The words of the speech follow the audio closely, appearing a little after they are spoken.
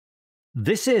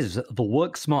This is the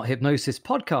Work Smart Hypnosis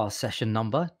podcast session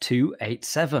number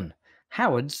 287,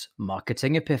 Howard's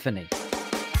Marketing Epiphany.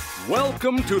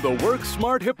 Welcome to the Work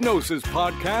Smart Hypnosis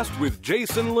podcast with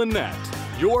Jason Linett,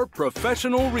 your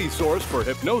professional resource for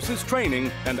hypnosis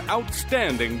training and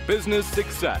outstanding business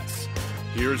success.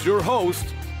 Here's your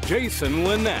host, Jason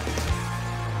Linett.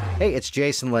 Hey, it's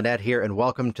Jason Linett here, and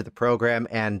welcome to the program.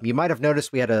 And you might have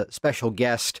noticed we had a special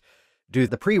guest do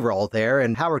the pre-roll there,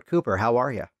 and Howard Cooper, how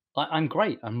are you? I'm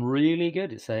great. I'm really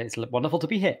good. It's wonderful to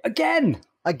be here again.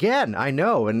 Again, I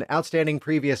know. And outstanding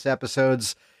previous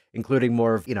episodes, including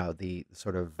more of, the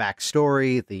sort of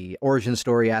backstory, the origin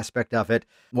story aspect of it.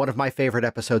 One of my favorite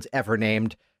episodes ever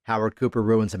named Howard Cooper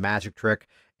Ruins a Magic Trick.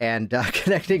 And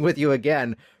connecting with you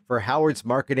again for Howard's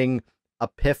Marketing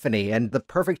Epiphany. And the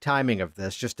perfect timing of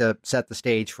this, just to set the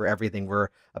stage for everything we're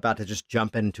about to just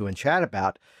jump into and chat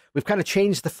about. We've kind of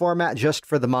changed the format just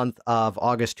for the month of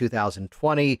August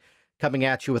 2020, coming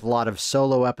at you with a lot of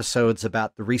solo episodes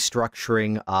about the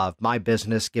restructuring of my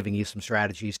business, giving you some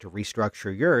strategies to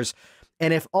restructure yours.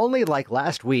 And if only like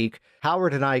last week,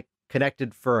 Howard and I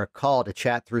connected for a call to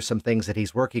chat through some things that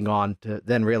he's working on to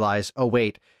then realize, oh,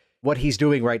 wait, what he's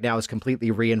doing right now is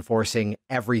completely reinforcing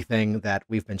everything that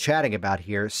we've been chatting about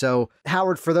here. So,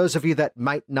 Howard, for those of you that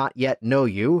might not yet know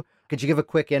you, could you give a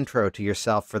quick intro to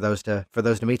yourself for those to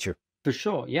meet you? For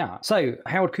sure, yeah. So,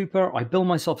 Howard Cooper, I bill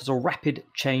myself as a rapid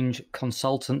change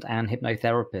consultant and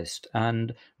hypnotherapist.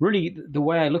 And really, the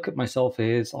way I look at myself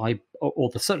is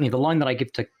certainly the line that I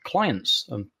give to clients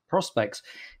and prospects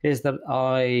is that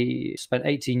I spent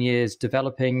 18 years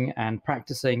developing and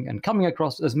practicing and coming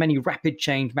across as many rapid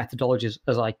change methodologies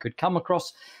as I could come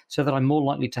across so that I'm more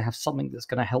likely to have something that's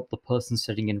going to help the person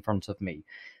sitting in front of me.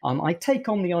 I take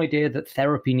on the idea that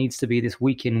therapy needs to be this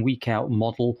week in, week out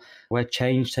model where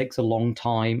change takes a long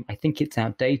time. I think it's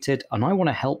outdated, and I want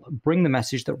to help bring the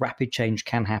message that rapid change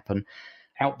can happen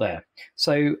out there.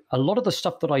 So a lot of the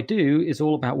stuff that I do is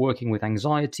all about working with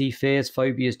anxiety, fears,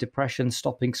 phobias, depression,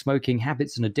 stopping smoking,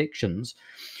 habits and addictions,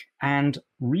 and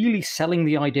really selling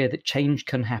the idea that change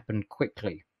can happen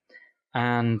quickly.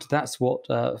 And that's what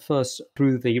first,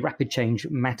 through the Rapid Change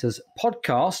Matters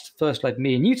podcast, first led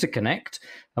me and you to connect.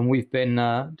 And we've been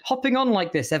hopping on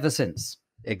like this ever since.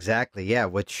 Exactly. Yeah.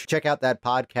 Which check out that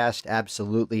podcast.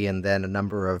 Absolutely. And then a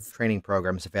number of training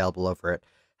programs available over at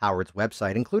Howard's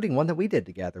website, including one that we did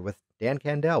together with Dan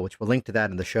Candell, which we'll link to that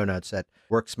in the show notes at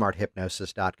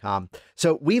worksmarthypnosis.com.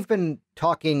 So we've been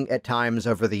talking at times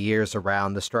over the years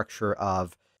around the structure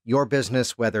of your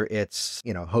business, whether it's,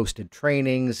 hosted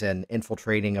trainings and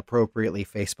infiltrating appropriately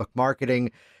Facebook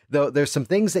marketing, though there's some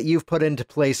things that you've put into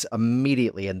place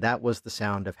immediately. And that was the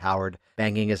sound of Howard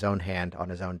banging his own hand on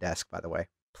his own desk, by the way.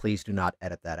 Please do not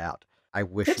edit that out. I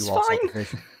wish It's you all fine. saw the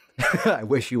visual. I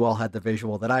wish you all had the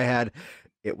visual that I had.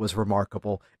 It was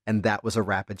remarkable, and that was a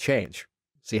rapid change.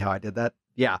 See how I did that?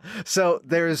 Yeah. So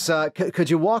there's,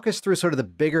 could you walk us through sort of the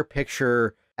bigger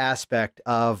picture aspect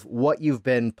of what you've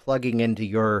been plugging into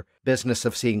your business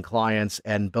of seeing clients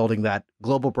and building that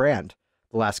global brand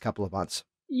the last couple of months?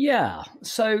 Yeah.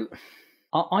 So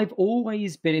I've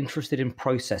always been interested in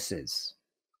processes,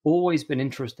 always been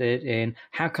interested in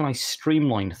how can I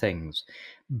streamline things.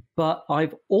 But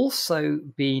I've also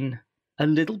been a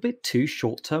little bit too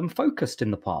short-term focused in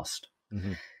the past.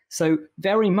 Mm-hmm. So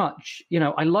very much,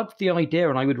 I loved the idea,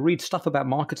 and I would read stuff about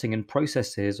marketing and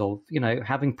processes of,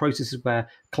 having processes where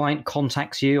client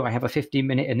contacts you. I have a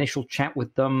 15-minute initial chat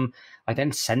with them. I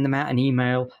then send them out an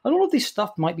email, and all of this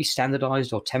stuff might be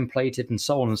standardized or templated and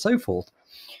so on and so forth.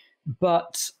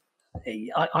 But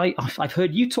I've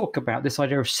heard you talk about this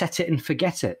idea of set it and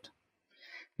forget it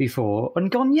before and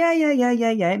gone, yeah,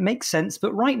 it makes sense.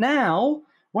 But right now,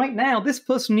 this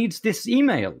person needs this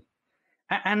email.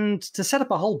 And to set up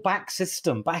a whole back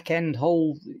end,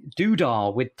 whole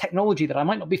doodah with technology that I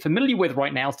might not be familiar with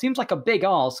right now seems like a big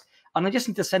ask. And I just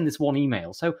need to send this one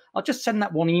email. So I'll just send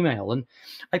that one email. And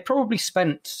I probably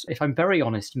spent, if I'm very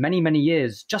honest, many, many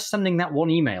years just sending that one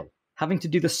email, having to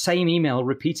do the same email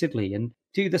repeatedly and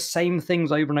do the same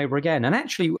things over and over again. And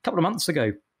actually, a couple of months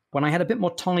ago, when I had a bit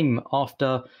more time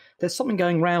after, there's something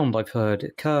going round, I've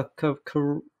heard,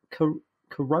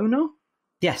 Corona?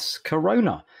 Yes,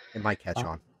 Corona. It might catch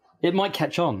on. It might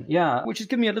catch on, yeah, which has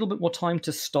given me a little bit more time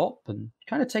to stop and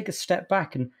kind of take a step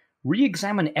back and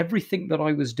re-examine everything that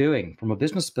I was doing from a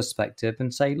business perspective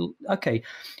and say, okay,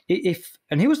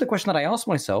 and here was the question that I asked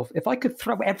myself, if I could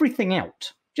throw everything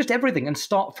out, just everything, and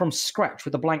start from scratch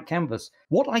with a blank canvas,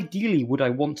 what ideally would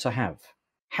I want to have?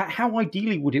 How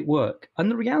ideally would it work? And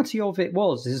the reality of it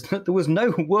is that there was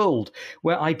no world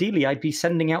where ideally I'd be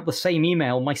sending out the same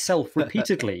email myself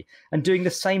repeatedly and doing the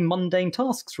same mundane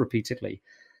tasks repeatedly.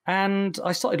 And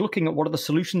I started looking at what are the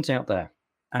solutions out there.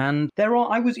 And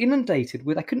I was inundated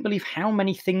with, I couldn't believe how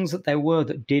many things that there were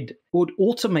that would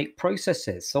automate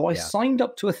processes. So I signed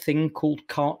up to a thing called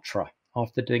Kartra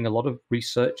after doing a lot of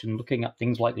research and looking at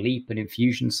things like Leap and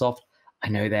Infusionsoft. I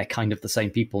know they're kind of the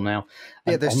same people now.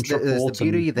 Yeah, there's the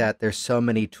beauty that there's so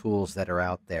many tools that are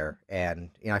out there. And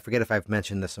I forget if I've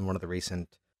mentioned this in one of the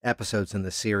recent episodes in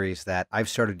the series that I've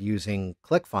started using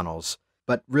ClickFunnels,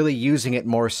 but really using it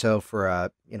more so for a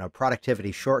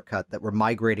productivity shortcut that we're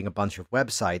migrating a bunch of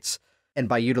websites. And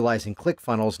by utilizing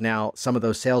ClickFunnels, now some of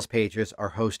those sales pages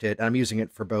are hosted. And I'm using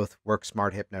it for both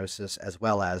WorkSmart Hypnosis as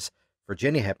well as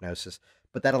Virginia Hypnosis.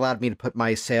 But that allowed me to put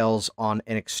my sales on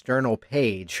an external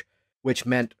page, which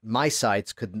meant my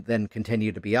sites could then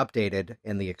continue to be updated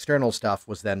and the external stuff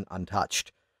was then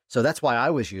untouched. So that's why I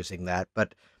was using that.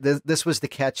 But this was the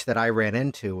catch that I ran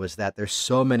into, was that there's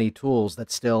so many tools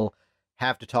that still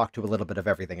have to talk to a little bit of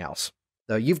everything else.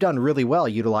 So you've done really well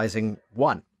utilizing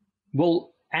one.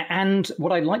 Well, and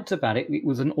what I liked about it, it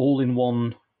was an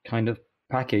all-in-one kind of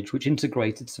package, which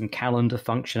integrated some calendar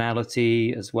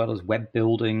functionality as well as web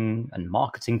building and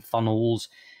marketing funnels.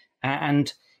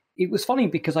 And it was funny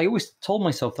because I always told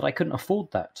myself that I couldn't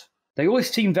afford that. They always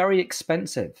seemed very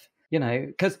expensive,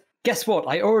 because guess what?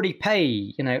 I already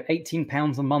pay,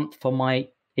 £18 a month for my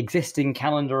existing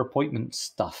calendar appointment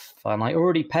stuff. And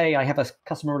I have a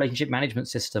customer relationship management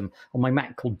system on my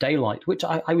Mac called Daylight, which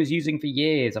I was using for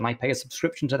years. And I pay a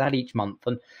subscription to that each month.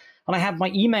 And I have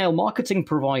my email marketing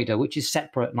provider, which is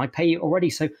separate, and I pay it already.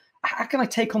 So how can I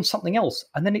take on something else?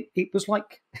 And then it was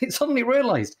like, it suddenly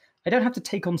realized, I don't have to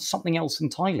take on something else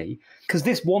entirely because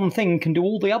this one thing can do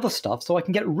all the other stuff, so I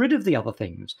can get rid of the other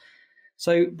things.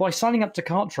 So by signing up to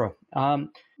Kartra,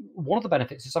 one of the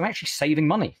benefits is I'm actually saving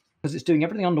money because it's doing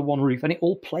everything under one roof and it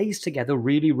all plays together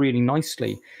really, really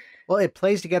nicely. Well, it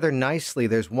plays together nicely.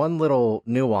 There's one little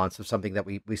nuance of something that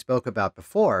we spoke about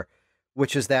before,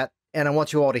 which is that, and I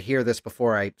want you all to hear this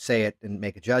before I say it and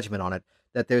make a judgment on it,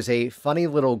 that there's a funny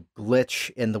little glitch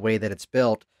in the way that it's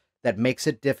built that makes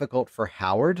it difficult for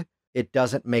Howard. It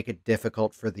doesn't make it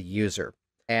difficult for the user.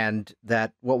 And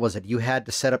that, what was it? You had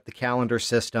to set up the calendar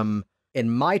system in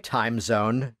my time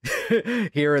zone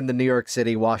here in the New York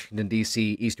City, Washington,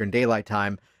 D.C. Eastern Daylight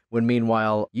Time, when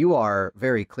meanwhile you are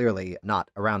very clearly not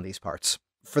around these parts.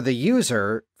 For the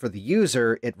user,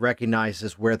 it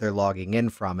recognizes where they're logging in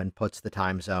from and puts the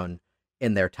time zone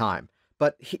in their time.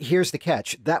 But here's the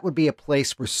catch. That would be a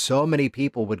place where so many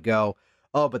people would go,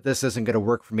 oh, but this isn't going to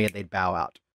work for me, and they'd bow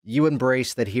out. You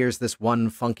embrace that here's this one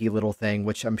funky little thing,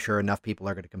 which I'm sure enough people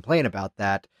are going to complain about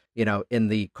that, in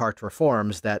the Kartra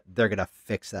forums, that they're going to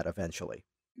fix that eventually.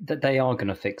 That they are going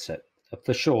to fix it,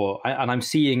 for sure. And I'm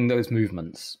seeing those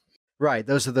movements. Right.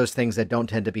 Those are those things that don't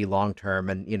tend to be long-term.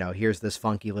 And, here's this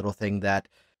funky little thing that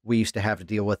we used to have to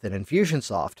deal with in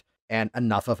Infusionsoft. And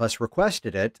enough of us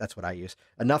requested it. That's what I use.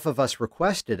 Enough of us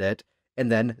requested it,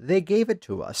 and then they gave it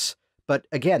to us. But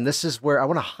again, this is where I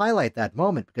want to highlight that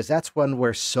moment, because that's one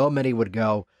where so many would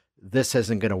go, this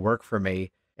isn't going to work for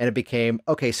me. And it became,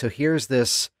 okay, so here's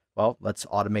this, well, let's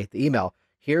automate the email.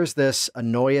 Here's this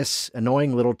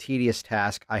annoying little tedious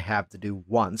task I have to do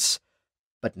once.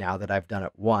 But now that I've done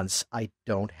it once, I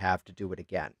don't have to do it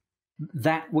again.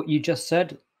 What you just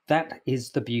said, that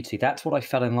is the beauty. That's what I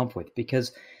fell in love with,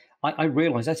 because I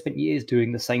realized I spent years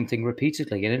doing the same thing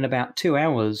repeatedly. And in about 2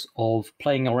 hours of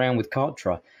playing around with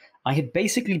Kartra, I had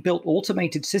basically built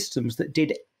automated systems that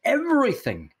did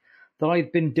everything that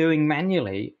I'd been doing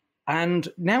manually, and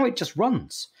now it just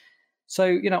runs.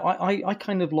 So, I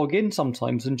kind of log in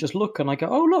sometimes and just look, and I go,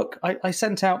 oh, look, I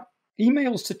sent out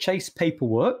emails to chase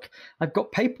paperwork. I've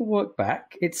got paperwork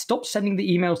back. It stopped sending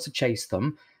the emails to chase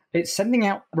them. It's sending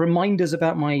out reminders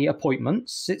about my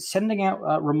appointments. It's sending out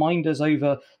reminders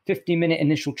over 50-minute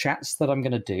initial chats that I'm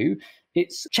going to do.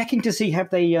 It's checking to see have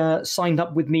they signed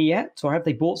up with me yet, or have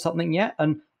they bought something yet?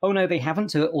 And, oh, no, they haven't.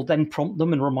 So it will then prompt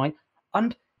them and remind.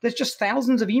 And there's just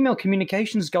thousands of email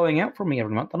communications going out from me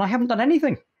every month, and I haven't done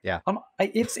anything. Yeah.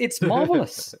 It's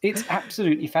marvelous. It's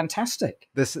absolutely fantastic.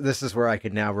 This is where I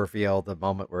can now reveal the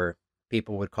moment where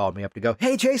people would call me up to go,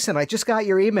 hey, Jason, I just got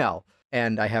your email.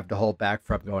 And I have to hold back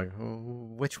from going,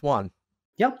 oh, which one?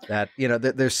 Yeah. That,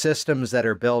 there's systems that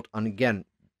are built on, again,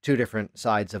 two different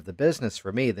sides of the business.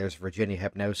 For me, there's Virginia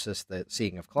Hypnosis, the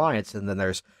seeing of clients, and then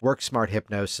there's WorkSmart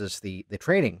Hypnosis, the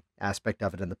training aspect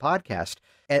of it in the podcast.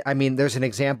 And I mean, there's an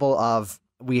example of,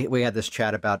 we had this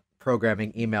chat about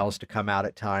programming emails to come out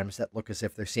at times that look as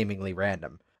if they're seemingly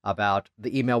random. About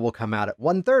the email will come out at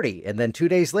 1:30, and then 2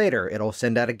 days later, it'll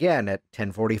send out again at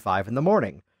 10:45 in the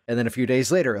morning. And then a few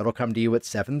days later, it'll come to you at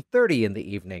 7:30 in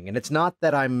the evening. And it's not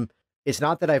that I'm It's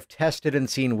not that I've tested and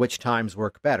seen which times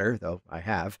work better, though I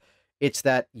have. It's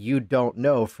that you don't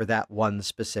know for that one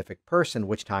specific person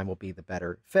which time will be the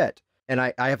better fit. And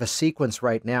I have a sequence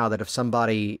right now that if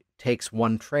somebody takes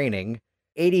one training,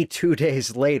 82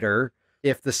 days later,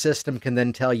 if the system can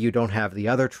then tell you don't have the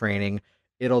other training,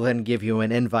 it'll then give you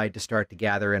an invite to start to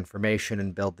gather information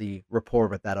and build the rapport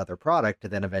with that other product to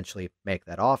then eventually make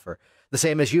that offer. The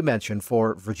same as you mentioned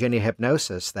for Virginia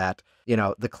Hypnosis, that,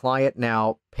 the client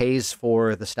now pays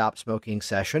for the stop smoking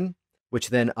session, which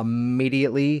then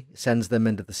immediately sends them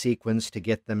into the sequence to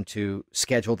get them to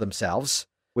schedule themselves,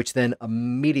 which then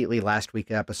immediately, last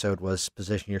week's episode was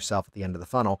position yourself at the end of the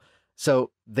funnel.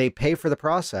 So they pay for the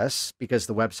process because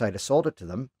the website has sold it to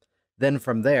them. Then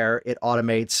from there, it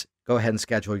automates, go ahead and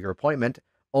schedule your appointment,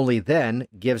 only then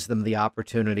gives them the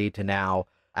opportunity to now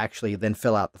actually then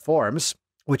fill out the forms,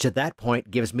 which at that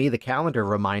point gives me the calendar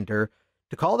reminder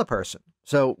to call the person.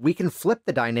 So we can flip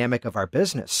the dynamic of our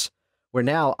business, where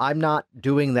now I'm not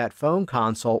doing that phone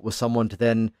consult with someone to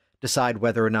then decide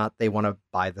whether or not they want to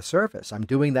buy the service. I'm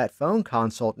doing that phone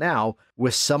consult now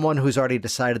with someone who's already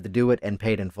decided to do it and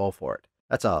paid in full for it.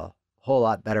 That's a whole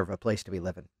lot better of a place to be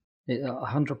living.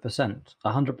 100%,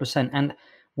 100%. And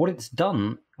what it's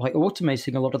done by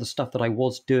automating a lot of the stuff that I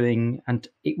was doing, and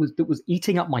it was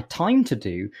eating up my time to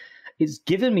do, it's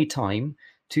given me time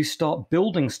to start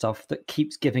building stuff that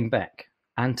keeps giving back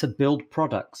and to build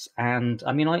products. And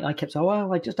I mean, I kept saying,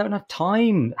 well, I just don't have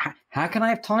time. How can I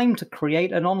have time to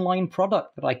create an online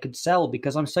product that I could sell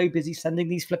because I'm so busy sending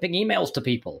these flipping emails to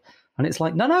people? And it's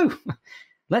like, no,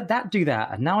 let that do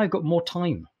that. And now I've got more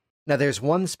time. Now, there's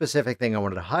one specific thing I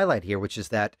wanted to highlight here, which is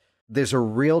that there's a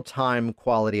real-time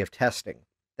quality of testing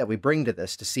that we bring to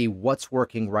this to see what's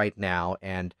working right now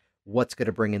and what's going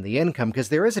to bring in the income, because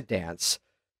there is a dance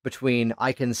between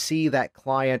I can see that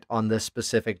client on this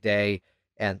specific day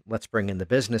and let's bring in the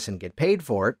business and get paid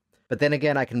for it. But then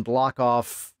again, I can block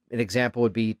off. An example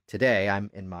would be today.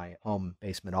 I'm in my home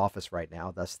basement office right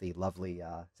now. Thus the lovely,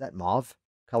 is that mauve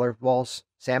color walls?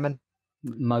 Salmon?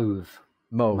 Mauve.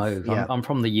 Yeah. I'm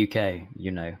from the UK,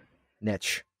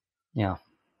 Niche. Yeah.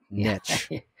 Niche.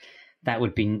 That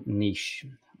would be niche.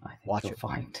 I think Watch you'll it.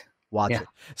 find. Watch it.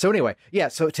 So anyway,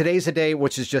 so today's a day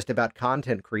which is just about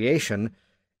content creation,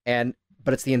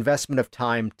 but it's the investment of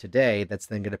time today that's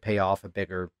then going to pay off a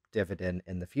bigger dividend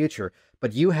in the future.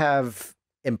 But you have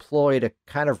employed a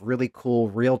kind of really cool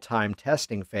real-time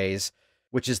testing phase,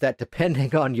 which is that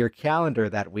depending on your calendar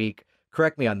that week,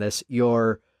 correct me on this,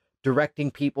 you're directing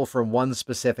people from one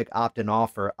specific opt-in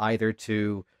offer either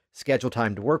to schedule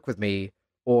time to work with me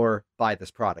or buy this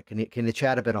product. Can you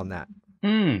chat a bit on that?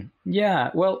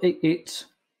 Yeah, well,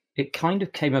 it kind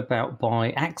of came about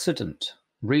by accident,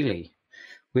 really,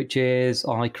 which is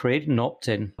I created an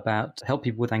opt-in about to help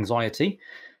people with anxiety,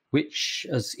 which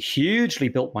has hugely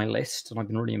built my list, and I've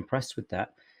been really impressed with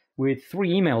that, with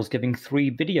 3 emails giving 3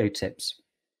 video tips.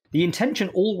 The intention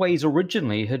always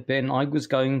originally had been I was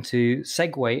going to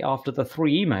segue after the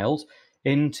 3 emails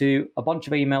into a bunch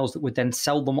of emails that would then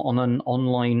sell them on an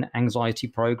online anxiety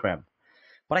program.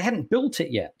 But I hadn't built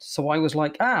it yet. So I was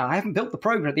like, I haven't built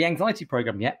the anxiety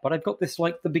program yet, but I've got this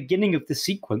like the beginning of the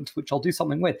sequence, which I'll do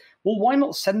something with. Well, why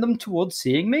not send them towards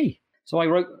seeing me? So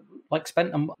I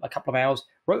spent a couple of hours,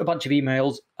 wrote a bunch of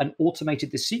emails and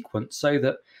automated this sequence so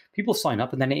that people sign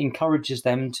up and then it encourages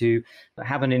them to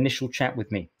have an initial chat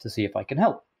with me to see if I can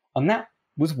help. And that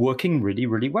was working really,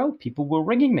 really well. People were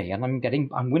ringing me and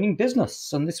I'm winning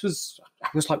business. And I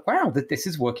was like, wow, this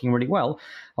is working really well.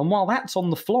 And while that's on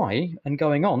the fly and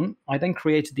going on, I then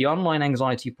created the online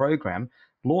anxiety program,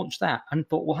 launched that and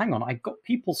thought, well, hang on, I've got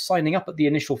people signing up at the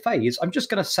initial phase. I'm just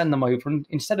going to send them over. And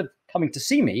instead of coming to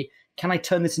see me, can I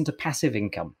turn this into passive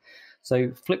income?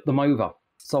 So flip them over.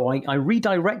 So I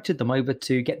redirected them over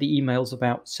to get the emails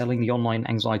about selling the online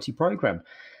anxiety program.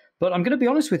 But I'm going to be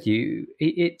honest with you,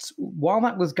 it's while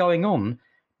that was going on,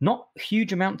 not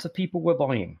huge amounts of people were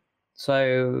buying.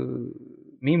 So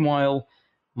meanwhile,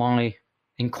 my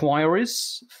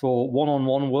inquiries for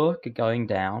one-on-one work are going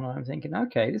down. I'm thinking,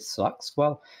 okay, this sucks.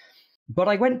 Well, but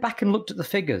I went back and looked at the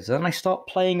figures and I start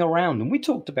playing around. And we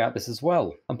talked about this as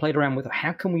well. I played around with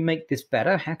how can we make this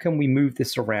better? How can we move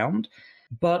this around?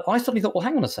 But I suddenly thought, well,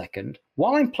 hang on a second.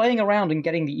 While I'm playing around and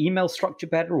getting the email structure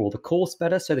better or the course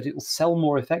better so that it will sell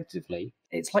more effectively,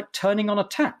 it's like turning on a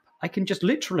tap. I can just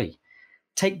literally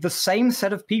take the same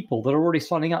set of people that are already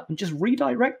signing up and just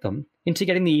redirect them into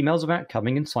getting the emails about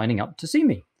coming and signing up to see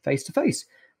me face to face.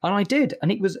 And I did.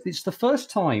 And it's the first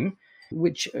time,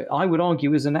 which I would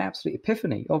argue is an absolute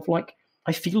epiphany of like,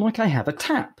 I feel like I have a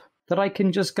tap that I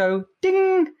can just go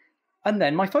ding, and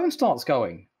then my phone starts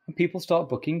going. People start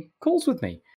booking calls with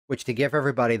me. which, to give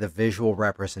everybody the visual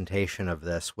representation of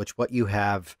this, which what you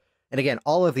have, and again,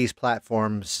 all of these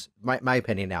platforms, my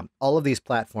opinion now, all of these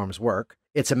platforms work.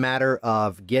 It's a matter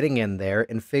of getting in there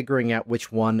and figuring out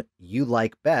which one you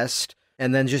like best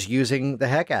and then just using the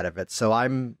heck out of it. So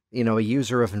I'm, a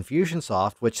user of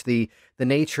Infusionsoft, which the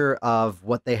nature of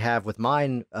what they have with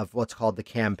mine of what's called the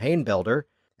campaign builder,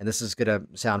 and this is going to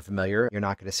sound familiar. You're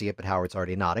not going to see it, but Howard's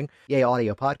already nodding. Yay,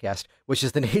 audio podcast, which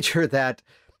is the nature that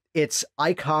it's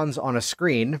icons on a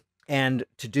screen. And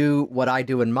to do what I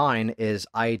do in mine is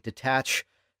I detach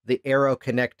the arrow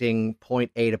connecting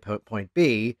point A to point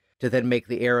B to then make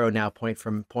the arrow now point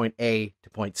from point A to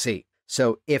point C.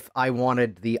 So if I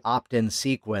wanted the opt-in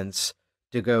sequence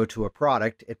to go to a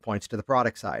product, it points to the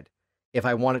product side. If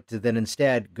I want it to then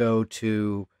instead go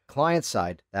to client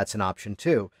side, that's an option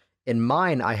too. In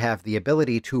mine, I have the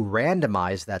ability to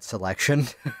randomize that selection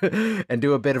and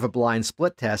do a bit of a blind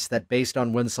split test that based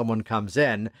on when someone comes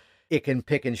in, it can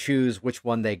pick and choose which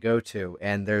one they go to.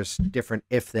 And there's different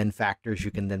if-then factors you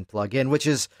can then plug in, which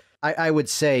is, I would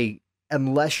say,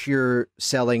 unless you're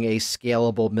selling a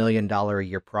scalable $1 million a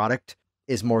year product,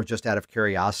 is more just out of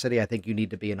curiosity. I think you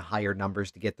need to be in higher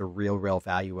numbers to get the real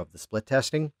value of the split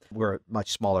testing. We're a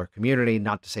much smaller community,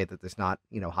 not to say that there's not,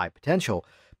 high potential,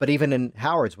 but even in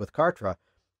Howard's with Kartra,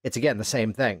 it's again the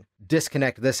same thing.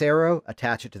 Disconnect this arrow,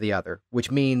 attach it to the other, which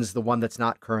means the one that's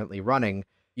not currently running,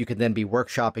 you can then be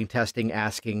workshopping, testing,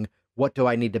 asking, what do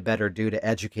I need to better do to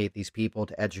educate these people,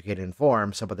 to educate and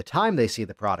inform? So by the time they see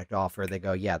the product offer, they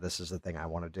go, yeah, this is the thing I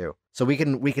want to do. So we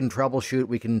can troubleshoot,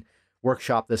 we can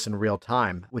workshop this in real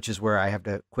time, which is where I have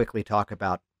to quickly talk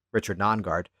about Richard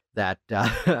Nongard, that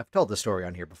I've told the story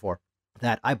on here before,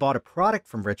 that I bought a product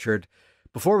from Richard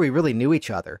before we really knew each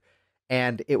other.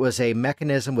 And it was a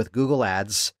mechanism with Google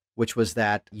Ads, which was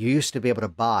that you used to be able to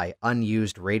buy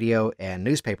unused radio and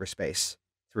newspaper space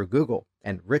through Google.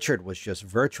 And Richard was just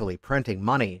virtually printing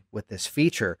money with this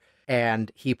feature.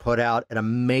 And he put out an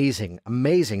amazing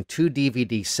 2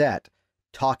 DVD set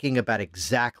talking about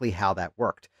exactly how that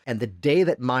worked. And the day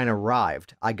that mine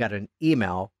arrived, I got a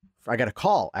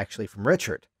call actually from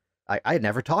Richard. I had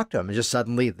never talked to him, and just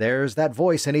suddenly there's that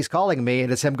voice and he's calling me,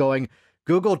 and it's him going,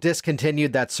 Google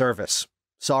discontinued that service.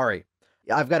 Sorry.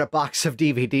 I've got a box of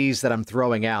DVDs that I'm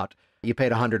throwing out. You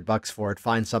paid $100 for it.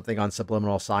 Find something on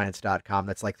subliminalscience.com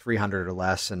that's like 300 or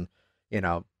less, and,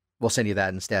 we'll send you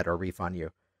that instead or refund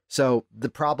you. So the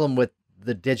problem with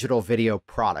the digital video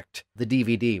product, the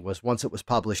DVD, was once it was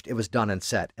published, it was done and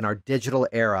set. In our digital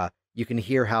era, you can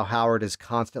hear how Howard is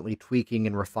constantly tweaking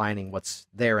and refining what's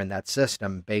there in that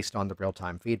system based on the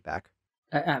real-time feedback.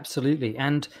 Absolutely.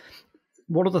 And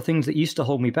one of the things that used to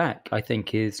hold me back, I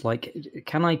think, is like,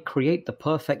 can I create the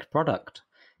perfect product?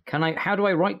 How do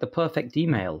I write the perfect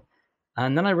email?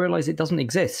 And then I realized it doesn't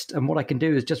exist. And what I can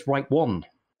do is just write one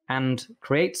and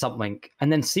create something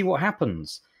and then see what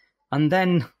happens. And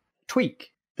then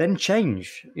tweak, then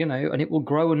change, and it will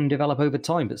grow and develop over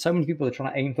time. But so many people are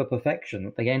trying to aim for perfection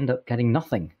that they end up getting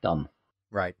nothing done.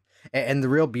 Right. And the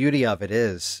real beauty of it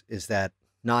is that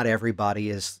not everybody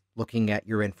is looking at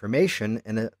your information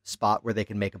in a spot where they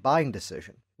can make a buying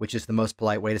decision, which is the most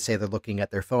polite way to say they're looking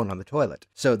at their phone on the toilet.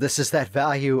 So this is that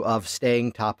value of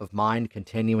staying top of mind,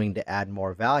 continuing to add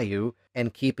more value,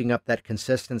 and keeping up that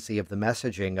consistency of the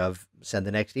messaging of send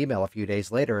the next email a few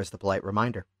days later as the polite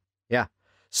reminder. Yeah.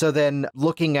 So then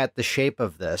looking at the shape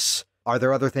of this, are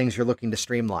there other things you're looking to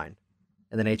streamline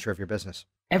in the nature of your business?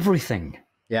 Everything.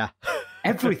 Yeah.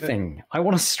 Everything. I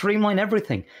want to streamline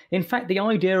everything. In fact, the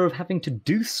idea of having to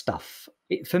do stuff,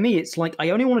 for me, it's like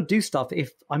I only want to do stuff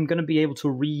if I'm going to be able to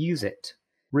reuse it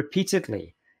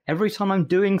repeatedly. Every time I'm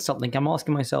doing something, I'm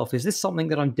asking myself, is this something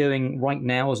that I'm doing right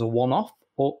now as a one-off?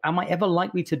 Or am I ever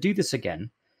likely to do this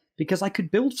again? Because I could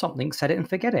build something, set it and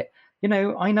forget it.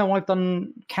 I know I've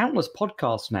done countless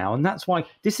podcasts now, and that's why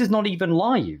this is not even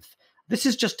live. This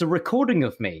is just a recording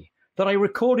of me that I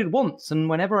recorded once. And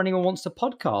whenever anyone wants to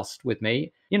podcast with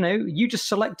me, you just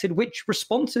selected which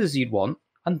responses you'd want,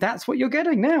 and that's what you're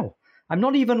getting now. I'm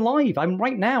not even live. I'm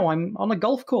on a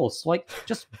golf course,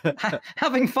 just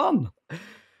having fun.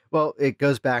 Well, it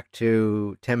goes back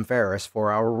to Tim Ferriss'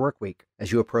 4-Hour Workweek.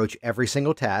 As you approach every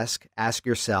single task, ask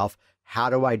yourself, how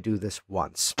do I do this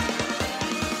once?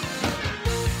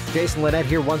 Jason Linett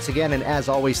here once again, and as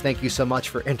always, thank you so much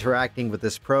for interacting with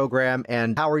this program.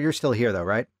 And Howard, you're still here though,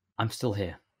 right? I'm still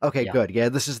here. Okay, yeah. Good. Yeah,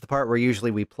 this is the part where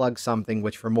usually we plug something,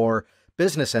 which for more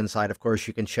business insight, of course,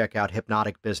 you can check out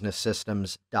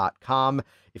hypnoticbusinesssystems.com.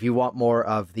 If you want more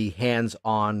of the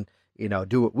hands-on,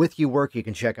 do it with you work, you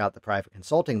can check out the private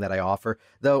consulting that I offer.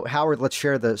 Though, Howard, let's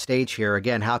share the stage here.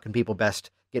 Again, how can people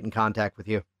best get in contact with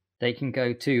you? they can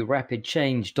go to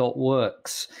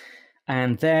rapidchange.works.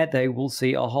 And there they will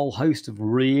see a whole host of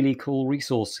really cool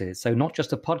resources. So not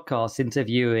just a podcast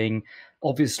interviewing,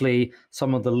 obviously,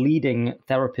 some of the leading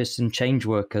therapists and change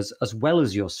workers, as well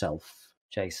as yourself,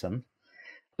 Jason,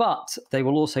 but they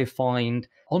will also find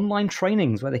online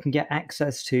trainings where they can get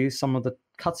access to some of the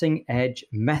cutting edge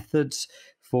methods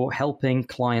for helping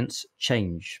clients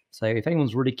change. So if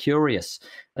anyone's really curious,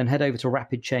 then head over to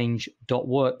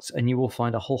rapidchange.works and you will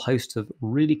find a whole host of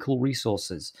really cool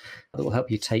resources that will help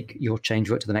you take your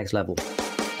change work to the next level.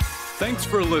 Thanks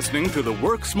for listening to the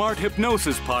Work Smart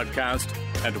Hypnosis podcast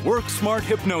at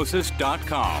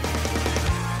WorkSmartHypnosis.com.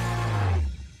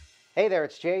 Hey there,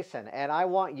 it's Jason, and I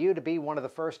want you to be one of the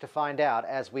first to find out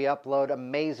as we upload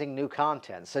amazing new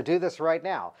content. So do this right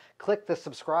now. Click the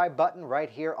subscribe button right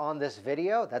here on this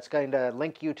video. That's going to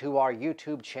link you to our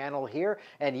YouTube channel here,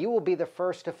 and you will be the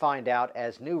first to find out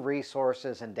as new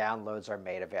resources and downloads are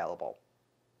made available.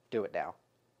 Do it now.